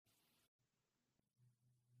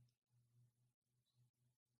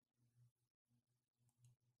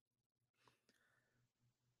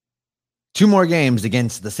Two more games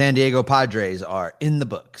against the San Diego Padres are in the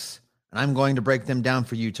books, and I'm going to break them down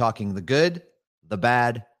for you, talking the good, the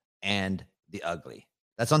bad, and the ugly.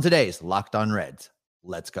 That's on today's Locked On Reds.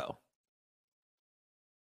 Let's go.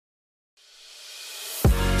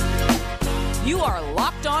 You are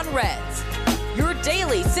Locked On Reds, your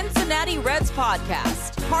daily Cincinnati Reds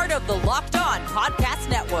podcast, part of the Locked On Podcast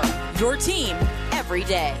Network, your team every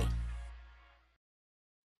day.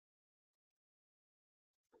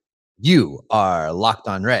 You are Locked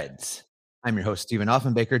On Reds. I'm your host, Stephen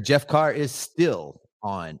Offenbaker. Jeff Carr is still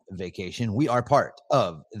on vacation. We are part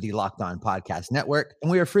of the Locked On Podcast Network, and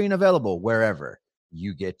we are free and available wherever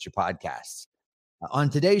you get your podcasts. On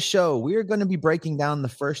today's show, we're going to be breaking down the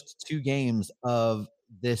first two games of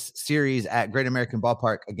this series at Great American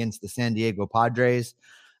Ballpark against the San Diego Padres.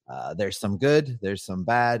 There's some good, there's some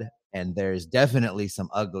bad, and there's definitely some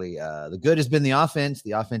ugly. The good has been the offense.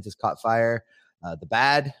 The offense has caught fire. The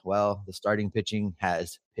bad, well, the starting pitching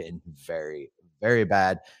has been very, very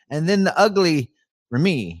bad. And then the ugly, for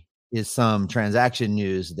me, is some transaction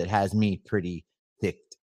news that has me pretty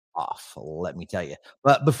ticked off, let me tell you.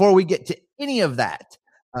 But before we get to any of that,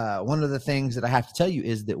 one of the things that I have to tell you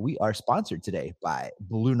is that we are sponsored today by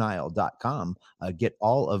BlueNile.com. Get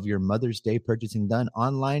all of your Mother's Day purchasing done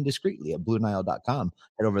online discreetly at BlueNile.com.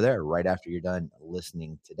 Head over there right after you're done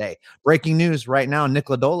listening today. Breaking news right now, Nick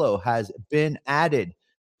Lodolo has been added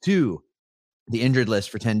to the injured list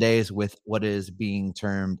for 10 days with what is being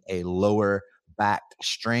termed a lower back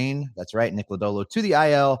strain. That's right, Nick Lodolo to the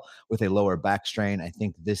IL with a lower back strain. I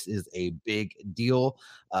think this is a big deal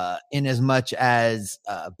in as much as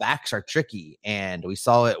backs are tricky, and we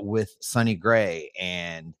saw it with Sonny Gray,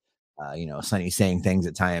 and Sonny saying things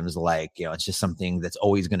at times like, it's just something that's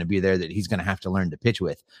always going to be there that he's going to have to learn to pitch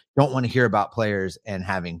with. Don't want to hear about players and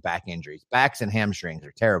having back injuries. Backs and hamstrings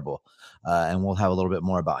are terrible, and we'll have a little bit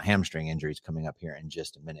more about hamstring injuries coming up here in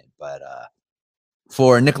just a minute. But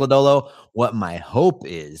for Nick Lodolo, what my hope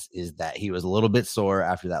is that he was a little bit sore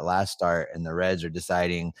after that last start, and the Reds are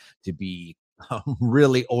deciding to be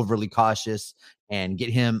really overly cautious and get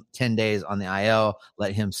him 10 days on the IL,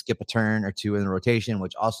 let him skip a turn or two in the rotation,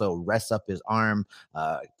 which also rests up his arm,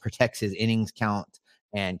 protects his innings count,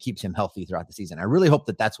 and keeps him healthy throughout the season. I really hope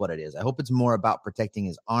that that's what it is. I hope it's more about protecting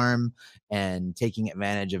his arm and taking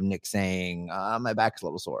advantage of Nick saying, my back's a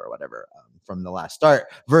little sore or whatever from the last start,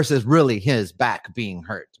 versus really his back being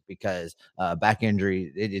hurt, because back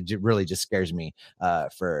injury, it really just scares me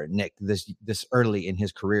for Nick this early in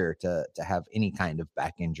his career to have any kind of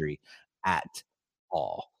back injury at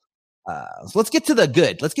all. So let's get to the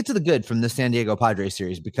good. Let's get to the good from the San Diego Padres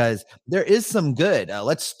series, because there is some good.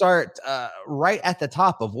 Let's start right at the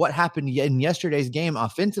top of what happened in yesterday's game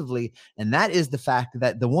offensively, and that is the fact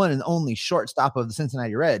that the one and only shortstop of the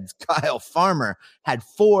Cincinnati Reds, Kyle Farmer, had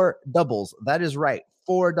 4 doubles. That is right,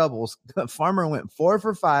 4 doubles. Farmer went 4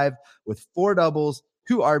 for 5 with 4 doubles,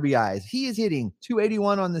 2 RBIs. He is hitting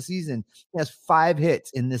 .281 on the season. He has 5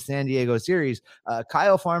 hits in the San Diego series.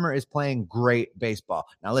 Kyle Farmer is playing great baseball.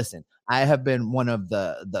 Now, listen, I have been one of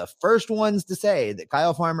the first ones to say that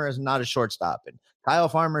Kyle Farmer is not a shortstop, and Kyle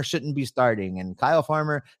Farmer shouldn't be starting, and Kyle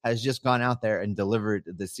Farmer has just gone out there and delivered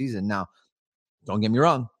this season. Now, don't get me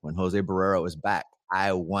wrong, when Jose Barrero is back,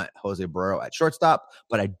 I want Jose Barrero at shortstop,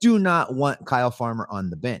 but I do not want Kyle Farmer on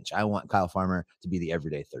the bench. I want Kyle Farmer to be the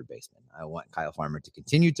everyday third baseman. I want Kyle Farmer to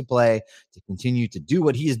continue to play, to continue to do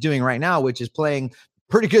what he is doing right now, which is playing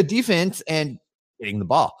pretty good defense and hitting the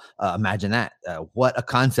ball. Imagine that. What a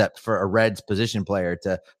concept for a Reds position player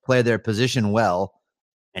to play their position well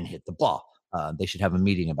and hit the ball. They should have a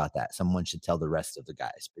meeting about that. Someone should tell the rest of the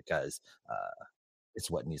guys, because it's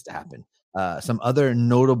what needs to happen. Some other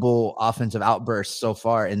notable offensive outbursts so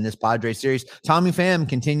far in this Padres series. Tommy Pham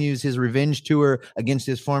continues his revenge tour against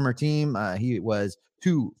his former team. He was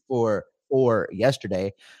 2 for 4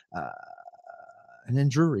 yesterday. And then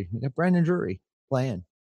Drury. We got Brandon Drury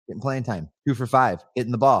getting playing time. 2 for 5,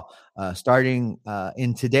 hitting the ball. Starting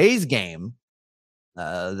in today's game,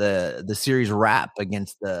 the series wrap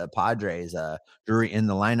against the Padres. Drury in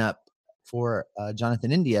the lineup for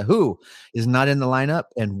Jonathan India, who is not in the lineup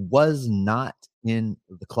and was not in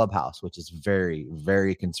the clubhouse, which is very,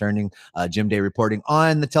 very concerning. Jim Day reporting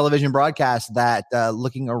on the television broadcast that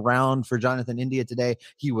looking around for Jonathan India today,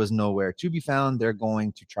 he was nowhere to be found. They're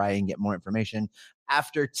going to try and get more information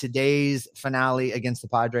after today's finale against the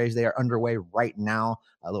Padres. They are underway right now.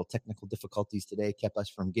 A little technical difficulties today kept us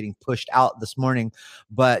from getting pushed out this morning.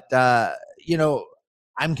 But,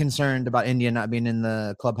 I'm concerned about India not being in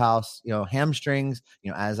the clubhouse. Hamstrings,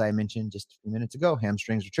 as I mentioned just a few minutes ago,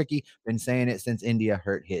 hamstrings are tricky. Been saying it since India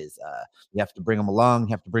hurt his. You have to bring them along.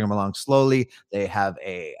 You have to bring them along slowly. They have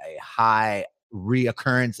a high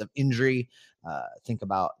reoccurrence of injury. Think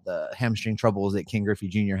about the hamstring troubles that Ken Griffey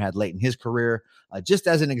Jr. had late in his career, just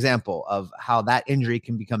as an example of how that injury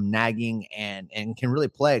can become nagging and can really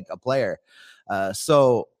plague a player.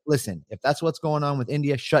 So listen, if that's what's going on with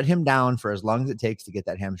India, shut him down for as long as it takes to get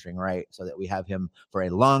that hamstring right so that we have him for a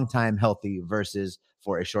long time healthy versus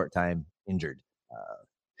for a short time injured.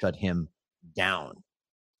 Shut him down.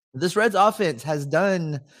 This Reds offense has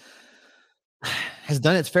done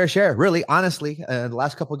its fair share, really, honestly. The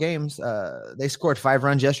last couple of games, they scored 5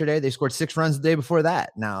 runs yesterday. They scored 6 runs the day before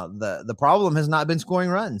that. Now, the problem has not been scoring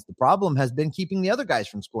runs. The problem has been keeping the other guys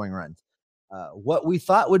from scoring runs. What we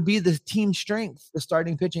thought would be the team strength, the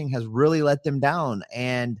starting pitching has really let them down.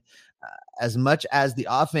 And as much as the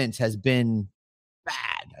offense has been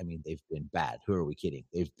bad, I mean, they've been bad. Who are we kidding?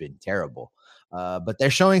 They've been terrible. But they're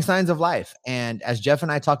showing signs of life. And as Jeff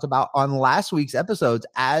and I talked about on last week's episodes,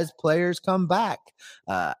 as players come back,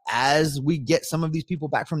 as we get some of these people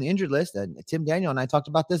back from the injured list, and Tim Daniel and I talked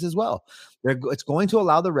about this as well, it's going to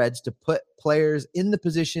allow the Reds to put players in the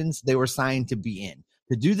positions they were signed to be in,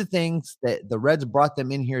 to do the things that the Reds brought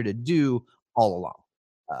them in here to do all along.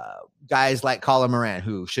 Guys like Colin Moran,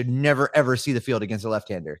 who should never, ever see the field against a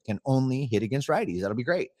left-hander, can only hit against righties. That'll be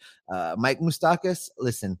great. Mike Moustakas,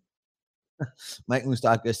 listen, Mike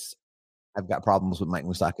Moustakas, I've got problems with Mike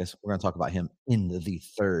Moustakas. We're going to talk about him in the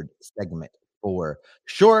third segment for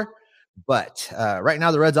sure. But right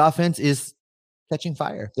now, the Reds offense is catching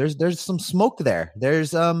fire. There's some smoke there.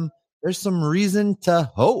 There's some reason to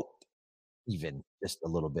hope, even just a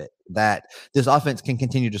little bit, that this offense can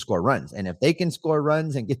continue to score runs. And if they can score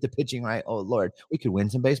runs and get the pitching right, oh Lord, we could win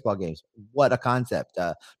some baseball games. What a concept.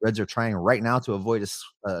 Reds are trying right now to avoid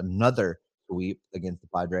another sweep against the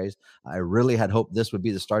Padres. I really had hoped this would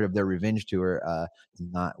be the start of their revenge tour.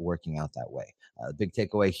 Not working out that way. The big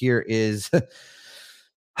takeaway here is the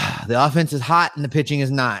offense is hot and the pitching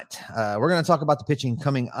is not. We're going to talk about the pitching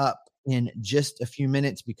coming up in just a few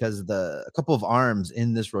minutes because a couple of arms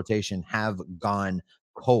in this rotation have gone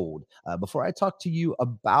cold. Before I talk to you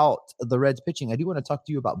about the Reds pitching, I do want to talk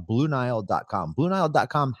to you about BlueNile.com.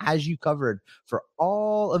 BlueNile.com has you covered for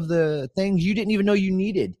all of the things you didn't even know you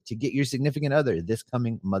needed to get your significant other this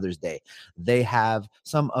coming Mother's Day. They have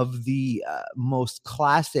some of the most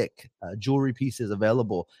classic jewelry pieces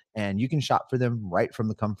available, and you can shop for them right from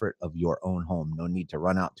the comfort of your own home. No need to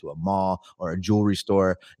run out to a mall or a jewelry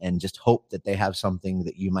store and just hope that they have something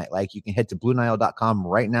that you might like. You can head to BlueNile.com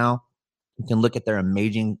right now. You can look at their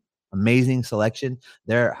amazing selection.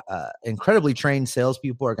 Their incredibly trained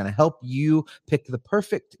salespeople are going to help you pick the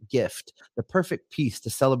perfect gift, the perfect piece to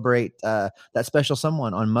celebrate that special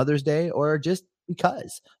someone on Mother's Day, or just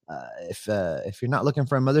because. If you're not looking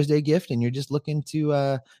for a Mother's Day gift and you're just looking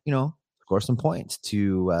to score some points,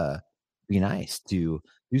 to be nice, to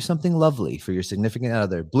do something lovely for your significant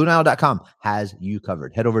other, BlueNile.com has you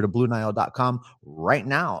covered. Head over to BlueNile.com right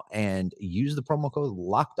now and use the promo code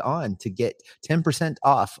Locked On to get 10%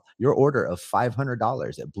 off your order of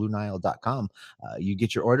 $500 at BlueNile.com. You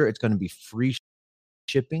get your order. It's going to be free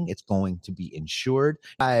shipping. It's going to be insured.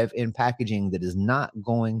 In packaging that is not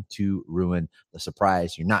going to ruin the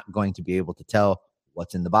surprise. You're not going to be able to tell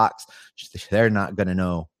what's in the box. They're not going to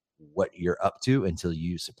know what you're up to until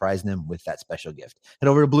you surprise them with that special gift. Head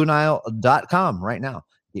over to BlueNile.com right now.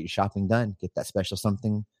 Get your shopping done. Get that special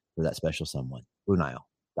something for that special someone.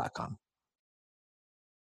 BlueNile.com.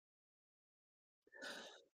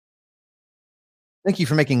 Thank you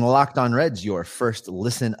for making Locked On Reds your first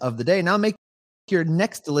listen of the day. Now make your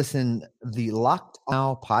next listen the Locked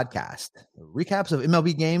On podcast. Recaps of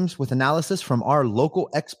MLB games with analysis from our local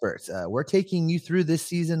experts. We're taking you through this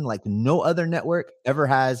season like no other network ever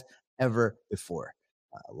has, ever before.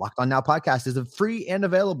 Locked On Now podcast is free and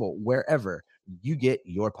available wherever you get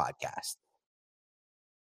your podcast.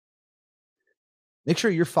 Make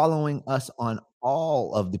sure you're following us on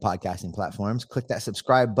all of the podcasting platforms. Click that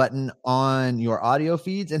subscribe button on your audio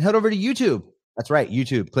feeds and head over to YouTube. That's right,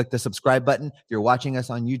 YouTube. Click the subscribe button. If you're watching us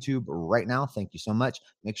on YouTube right now, thank you so much.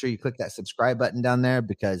 Make sure you click that subscribe button down there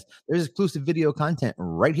because there's exclusive video content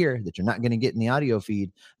right here that you're not going to get in the audio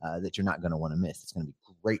feed that you're not going to want to miss. It's going to be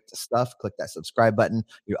great stuff. Click that subscribe button.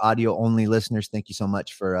 Your audio-only listeners, thank you so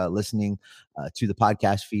much for listening to the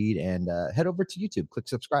podcast feed, and head over to YouTube. Click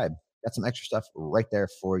subscribe. Got some extra stuff right there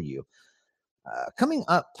for you. Coming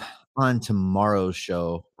up on tomorrow's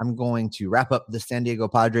show, I'm going to wrap up the San Diego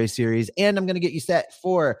Padres series, and I'm going to get you set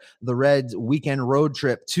for the Reds' weekend road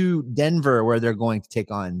trip to Denver, where they're going to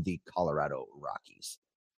take on the Colorado Rockies.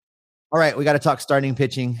 All right, we got to talk starting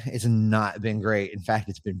pitching. It's not been great. In fact,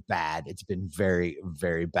 it's been bad. It's been very,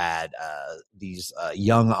 very bad. These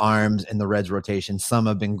young arms in the Reds rotation, some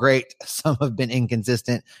have been great, some have been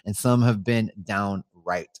inconsistent, and some have been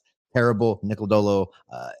downright terrible. Nick Lodolo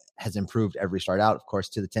has improved every start out, of course,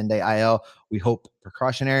 to the 10-day IL. We hope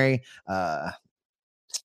precautionary.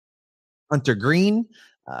 Hunter Green,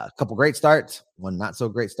 a couple great starts, one not so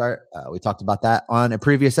great start. We talked about that on a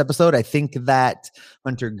previous episode. I think that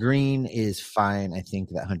Hunter Green is fine. I think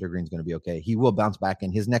that Hunter Green's going to be okay. He will bounce back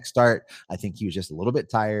in his next start. I think he was just a little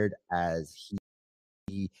bit tired as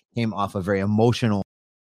he came off a very emotional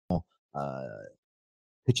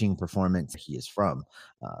pitching performance he is from.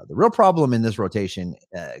 The real problem in this rotation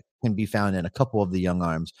can be found in a couple of the young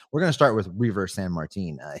arms. We're going to start with Reverse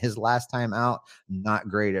Sanmartin. His last time out, not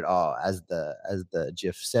great at all. As the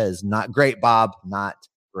GIF says, not great, Bob, not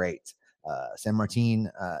great.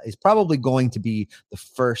 Sanmartin is probably going to be the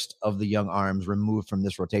first of the young arms removed from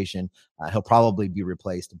this rotation. He'll probably be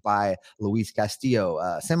replaced by Luis Castillo.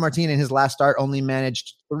 Sanmartin in his last start only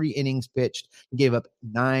managed 3 innings pitched. He gave up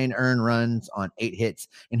 9 earned runs on 8 hits,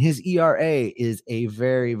 and his ERA is a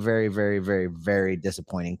very, very, very, very, very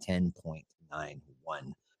disappointing 10.91.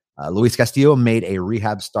 Luis Castillo made a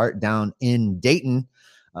rehab start down in Dayton,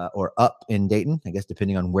 or up in Dayton, I guess,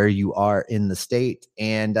 depending on where you are in the state.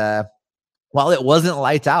 And while it wasn't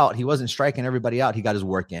lights out, he wasn't striking everybody out. He got his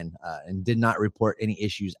work in and did not report any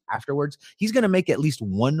issues afterwards. He's going to make at least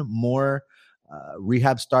one more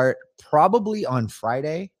rehab start, probably on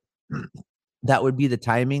Friday. That would be the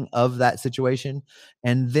timing of that situation.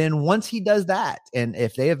 And then once he does that, and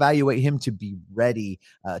if they evaluate him to be ready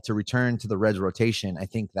to return to the Reds rotation, I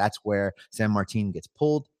think that's where Sanmartin gets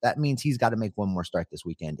pulled. That means he's got to make one more start this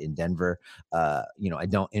weekend in Denver. I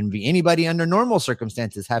don't envy anybody under normal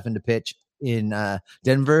circumstances having to pitch in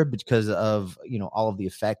Denver because of all of the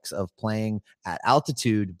effects of playing at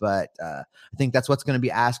altitude, but I think that's what's going to be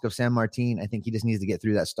asked of Sanmartin. I think he just needs to get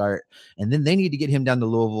through that start, and then they need to get him down to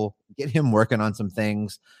Louisville, get him working on some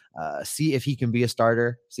things, see if he can be a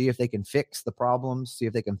starter, see if they can fix the problems, see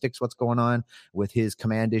if they can fix what's going on with his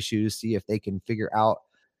command issues, see if they can figure out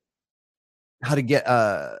how to get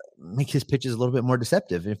make his pitches a little bit more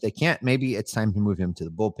deceptive. And if they can't, maybe it's time to move him to the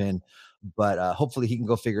bullpen. But hopefully he can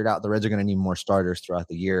go figure it out. The Reds are going to need more starters throughout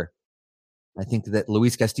the year. I think that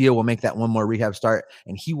Luis Castillo will make that one more rehab start,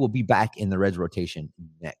 and he will be back in the Reds rotation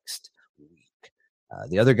next week.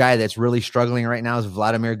 The other guy that's really struggling right now is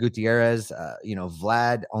Vladimir Gutierrez.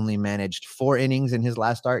 Vlad only managed 4 innings in his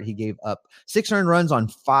last start. He gave up 6 earned runs on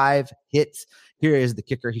 5 hits. Here is the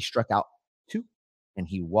kicker. He struck out 2, and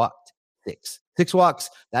he walked 6. 6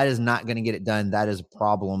 walks. That is not going to get it done. That is a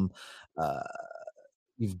problem.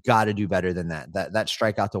 You've got to do better than that. That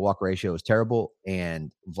strikeout to walk ratio is terrible.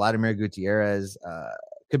 And Vladimir Gutierrez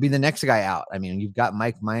could be the next guy out. I mean, you've got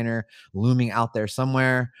Mike Minor looming out there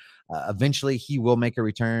somewhere. Eventually he will make a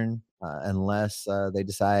return unless they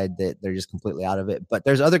decide that they're just completely out of it. But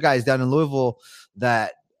there's other guys down in Louisville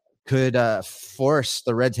that could force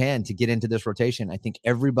the Reds' hand to get into this rotation. I think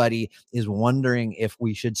everybody is wondering if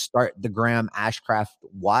we should start the Graham Ashcraft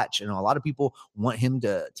watch. And a lot of people want him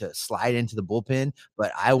to slide into the bullpen,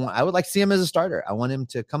 but I would like to see him as a starter. I want him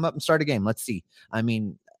to come up and start a game. Let's see. I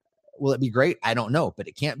mean, will it be great? I don't know, but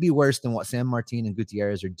it can't be worse than what Sanmartin and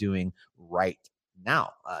Gutierrez are doing right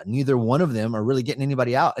now. Neither one of them are really getting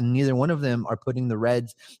anybody out, and neither one of them are putting the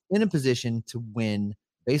Reds in a position to win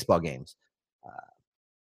baseball games.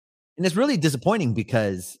 And it's really disappointing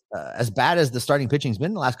because as bad as the starting pitching's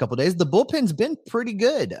been the last couple of days, the bullpen's been pretty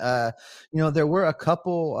good. There were a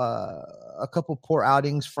couple poor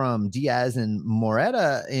outings from Diaz and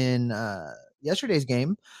Moreta in yesterday's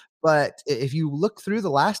game. But if you look through the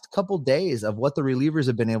last couple days of what the relievers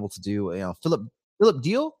have been able to do, Philip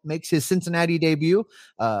Deal makes his Cincinnati debut.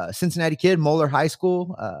 Cincinnati kid, Moeller High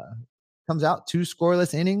School, comes out 2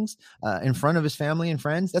 scoreless innings in front of his family and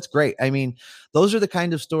friends. That's great. I mean, those are the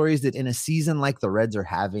kind of stories that in a season like the Reds are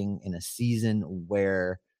having, in a season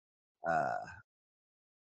where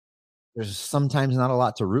there's sometimes not a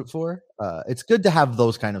lot to root for, it's good to have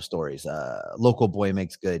those kind of stories. Local boy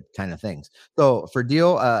makes good kind of things. So for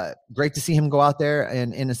Deal, great to see him go out there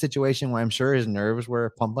and in a situation where I'm sure his nerves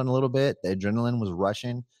were pumping a little bit. The adrenaline was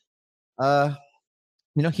rushing.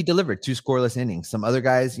 He delivered 2 scoreless innings. Some other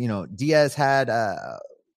guys, Diaz had a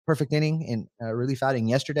perfect inning in a relief outing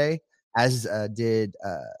yesterday, as did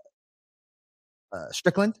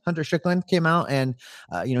Hunter Strickland came out, and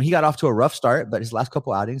he got off to a rough start, but his last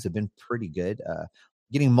couple outings have been pretty good,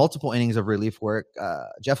 getting multiple innings of relief work.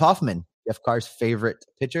 Jeff Hoffman, Jeff Carr's favorite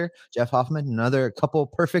pitcher, Jeff Hoffman, another couple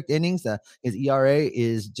perfect innings. His ERA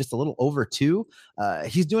is just a little over 2.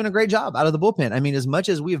 He's doing a great job out of the bullpen. I mean, as much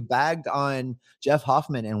as we've bagged on Jeff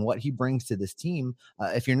Hoffman and what he brings to this team,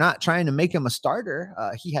 if you're not trying to make him a starter,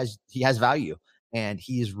 he has value, and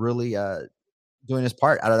he's really doing his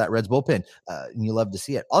part out of that Reds bullpen, and you love to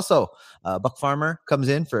see it. Also, Buck Farmer comes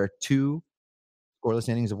in for 2 scoreless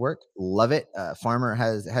innings of work. Love it. Farmer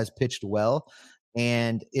has pitched well,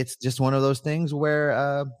 and it's just one of those things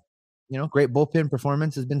where great bullpen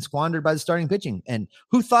performance has been squandered by the starting pitching. And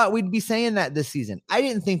who thought we'd be saying that this season? I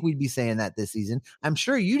didn't think we'd be saying that this season. I'm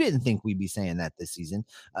sure you didn't think we'd be saying that this season.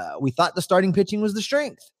 We thought the starting pitching was the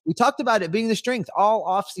strength. We talked about it being the strength all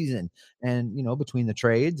off season. And, between the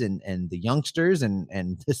trades and the youngsters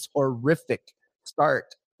and this horrific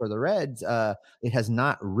start for the Reds, it has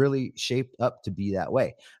not really shaped up to be that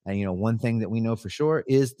way. And, one thing that we know for sure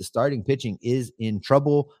is the starting pitching is in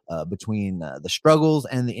trouble between the struggles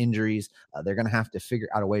and the injuries. They're going to have to figure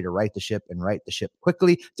out a way to right the ship and right the ship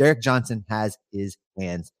quickly. Derek Johnson has his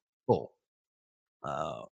hands full.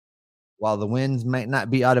 While the wins might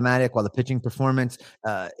not be automatic, while the pitching performance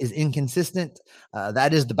is inconsistent,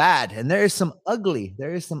 that is the bad. And there is some ugly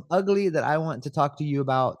that I want to talk to you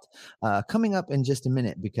about coming up in just a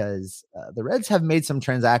minute, because the Reds have made some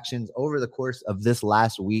transactions over the course of this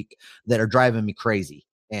last week that are driving me crazy.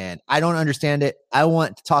 And I don't understand it. I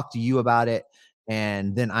want to talk to you about it.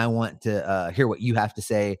 And then I want to hear what you have to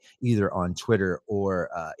say, either on Twitter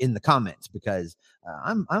or in the comments, because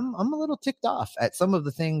I'm a little ticked off at some of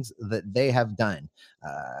the things that they have done.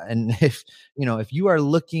 And if you are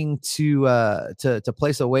looking to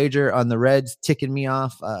place a wager on the Reds ticking me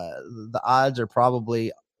off, the odds are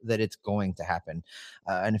probably that it's going to happen.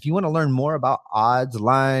 And if you want to learn more about odds,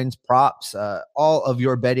 lines, props, all of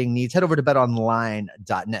your betting needs, head over to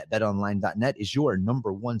betonline.net. Betonline.net is your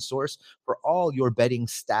number one source for all your betting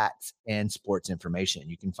stats and sports information.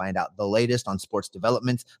 You can find out the latest on sports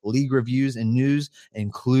developments, league reviews, and news,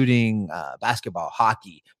 including basketball,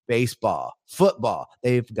 hockey, baseball, football.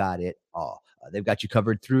 They've got it all. They've got you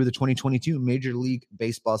covered through the 2022 Major League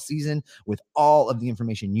Baseball season with all of the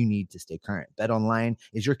information you need to stay current. BetOnline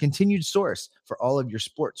is your continued source for all of your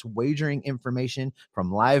sports wagering information,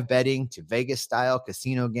 from live betting to Vegas-style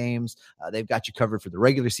casino games. They've got you covered for the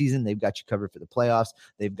regular season. They've got you covered for the playoffs.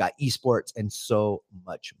 They've got esports and so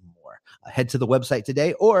much more. Head to the website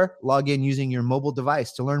today or log in using your mobile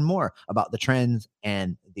device to learn more about the trends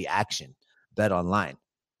and the action. BetOnline,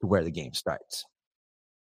 to where the game starts.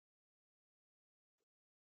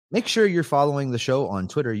 Make sure you're following the show on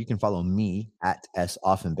Twitter. You can follow me at S.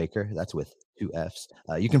 Offenbaker. That's with 2 Fs.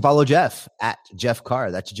 You can follow Jeff at Jeff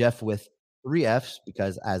Carr. That's Jeff with 3 Fs,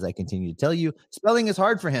 because as I continue to tell you, spelling is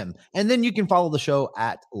hard for him. And then you can follow the show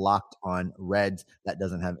at Locked On Reds. That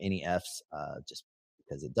doesn't have any Fs, just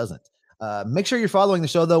because it doesn't. Make sure you're following the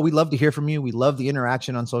show, though. We love to hear from you. We love the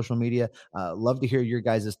interaction on social media. Love to hear your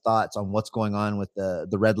guys' thoughts on what's going on with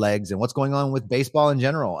the Red Legs and what's going on with baseball in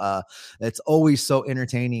general. It's always so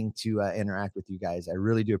entertaining to interact with you guys. I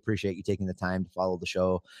really do appreciate you taking the time to follow the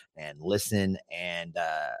show and listen and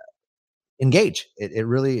engage. It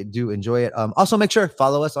really do enjoy it. Also, make sure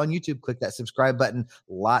follow us on YouTube. Click that subscribe button.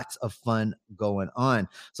 Lots of fun going on.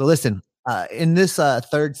 So listen, in this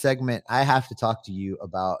third segment, I have to talk to you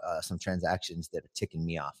about some transactions that are ticking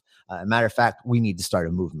me off. Matter of fact, we need to start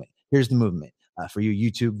a movement. Here's the movement. For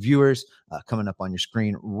you YouTube viewers, coming up on your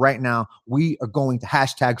screen right now, we are going to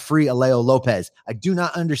hashtag free Alejo Lopez. I do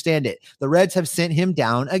not understand it. The Reds have sent him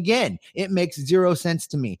down again. It makes zero sense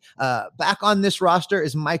to me. Back on this roster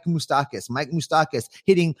is Mike Moustakas. Mike Moustakas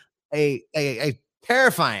hitting a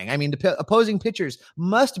terrifying. I mean, the opposing pitchers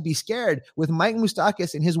must be scared with Mike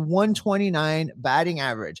Moustakas and his 129 batting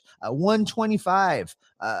average, 125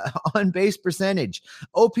 on base percentage,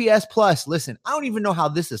 OPS plus. Listen, I don't even know how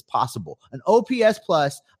this is possible. An OPS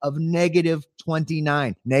plus of negative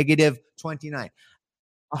 29.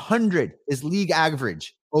 100 is league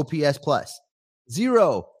average OPS plus.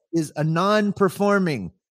 0 is a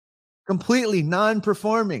completely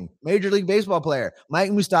non-performing Major League Baseball player.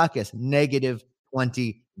 Mike Moustakas, negative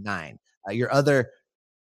 29. Your other,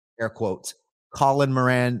 air quotes, Colin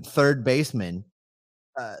Moran, third baseman.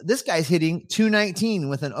 This guy's hitting 219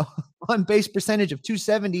 with an on-base percentage of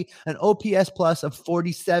 270, an OPS plus of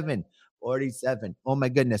 47. Oh my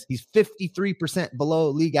goodness. He's 53% below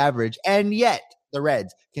league average. And yet the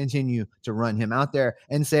Reds continue to run him out there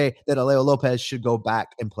and say that Alejo Lopez should go back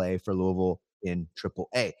and play for Louisville in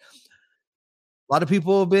AAA. A lot of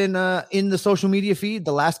people have been in the social media feed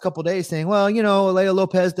the last couple of days saying, well, Alejo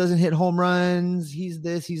Lopez doesn't hit home runs. He's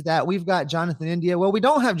this, he's that. We've got Jonathan India. Well, we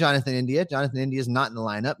don't have Jonathan India. Jonathan India is not in the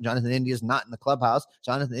lineup. Jonathan India is not in the clubhouse.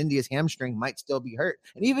 Jonathan India's hamstring might still be hurt.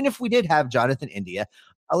 And even if we did have Jonathan India,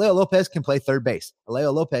 Alejo Lopez can play third base.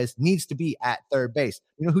 Alejo Lopez needs to be at third base.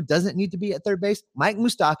 You know who doesn't need to be at third base? Mike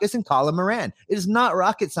Moustakas and Colin Moran. It is not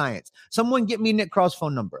rocket science. Someone get me Nick Krall's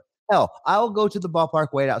phone number. Hell, I'll go to the ballpark,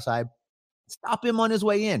 wait outside, stop him on his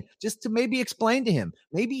way in just to maybe explain to him.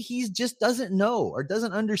 Maybe he just doesn't know or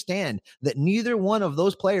doesn't understand that neither one of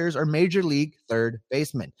those players are major league third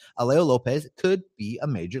basemen. Alejo Lopez could be a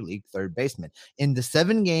major league third baseman. In the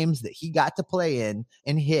 7 games that he got to play in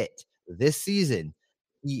and hit this season,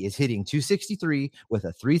 he is hitting .263 with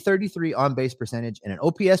a .333 on-base percentage and an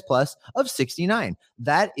OPS plus of 69.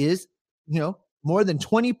 That is, more than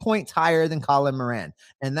 20 points higher than Colin Moran.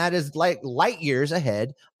 And that is like light years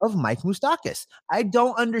ahead of Mike Moustakas. I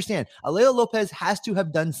don't understand. Alejo Lopez has to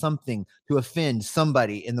have done something to offend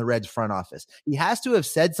somebody in the Reds front office. He has to have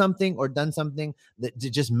said something or done something that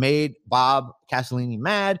just made Bob Castellini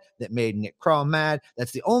mad, that made Nick Krall mad.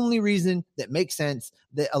 That's the only reason that makes sense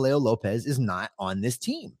that Alejo Lopez is not on this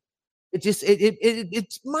team.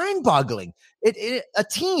 It's mind-boggling. A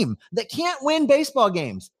team that can't win baseball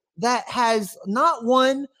games, that has not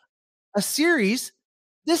won a series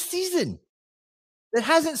this season, that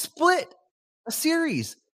hasn't split a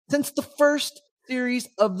series since the first series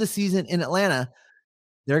of the season in Atlanta.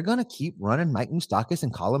 They're going to keep running Mike Moustakas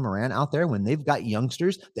and Colin Moran out there when they've got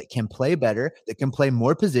youngsters that can play better, that can play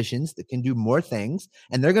more positions, that can do more things.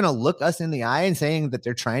 And they're going to look us in the eye and saying that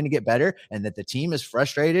they're trying to get better and that the team is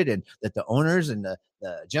frustrated and that the owners and the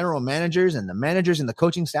general managers and the managers and the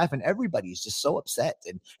coaching staff and everybody is just so upset.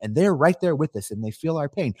 And they're right there with us and they feel our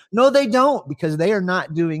pain. No, they don't, because they are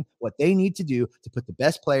not doing what they need to do to put the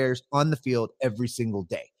best players on the field every single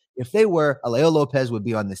day. If they were, Alejo Lopez would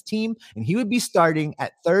be on this team, and he would be starting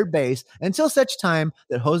at third base until such time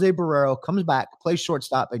that Jose Barrero comes back, plays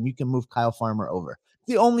shortstop, and you can move Kyle Farmer over.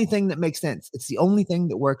 It's the only thing that makes sense. It's the only thing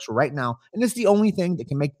that works right now, and it's the only thing that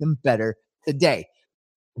can make them better today.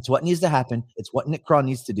 It's what needs to happen. It's what Nick Krall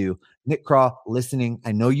needs to do. Nick Krall, listening,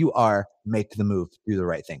 I know you are. Make the move. Do the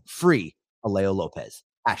right thing. Free Alejo Lopez.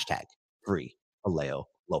 Hashtag free Alejo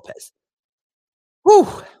Lopez. Whew.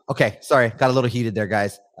 Okay. Sorry. Got a little heated there,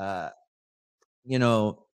 guys. With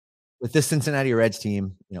this Cincinnati Reds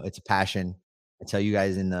team, it's a passion. I tell you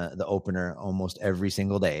guys in the opener almost every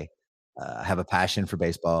single day, I have a passion for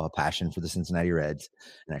baseball, a passion for the Cincinnati Reds,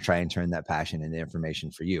 and I try and turn that passion into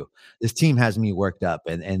information for you. This team has me worked up,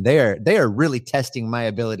 and they are really testing my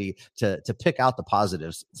ability to pick out the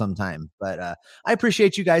positives sometime. But I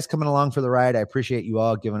appreciate you guys coming along for the ride. I appreciate you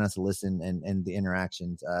all giving us a listen and the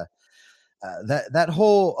interactions. That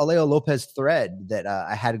whole Alejo Lopez thread that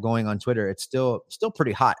I had going on Twitter, it's still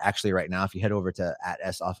pretty hot actually right now. If you head over to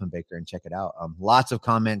 @SOffenbaker and check it out, lots of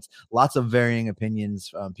comments, lots of varying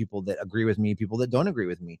opinions, people that agree with me, people that don't agree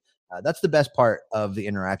with me. That's the best part of the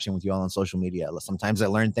interaction with you all on social media. Sometimes I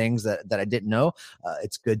learn things that I didn't know.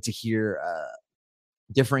 It's good to hear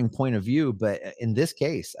differing point of view, but in this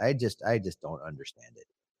case, I just don't understand it.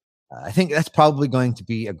 I think that's probably going to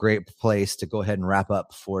be a great place to go ahead and wrap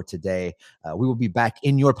up for today. We will be back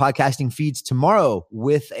in your podcasting feeds tomorrow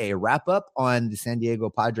with a wrap up on the San Diego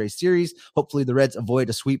Padres series. Hopefully the Reds avoid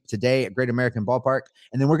a sweep today at Great American Ballpark.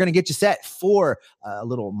 And then we're going to get you set for a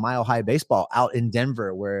little Mile High baseball out in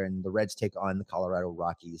Denver, where the Reds take on the Colorado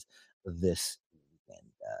Rockies this weekend.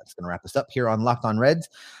 It's going to wrap us up here on Locked On Reds.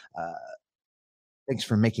 Thanks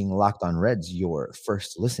for making Locked On Reds your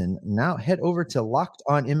first listen. Now head over to Locked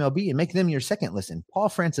On MLB and make them your second listen. Paul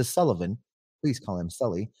Francis Sullivan, please call him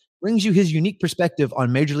Sully, brings you his unique perspective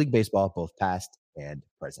on Major League Baseball, both past and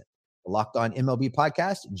present. The Locked On MLB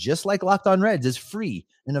podcast, just like Locked On Reds, is free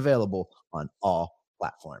and available on all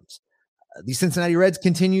platforms. The Cincinnati Reds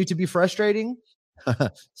continue to be frustrating.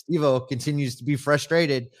 Steve-O continues to be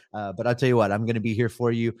frustrated, but I'll tell you what, I'm going to be here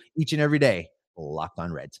for you each and every day. Locked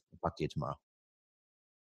On Reds. I'll talk to you tomorrow.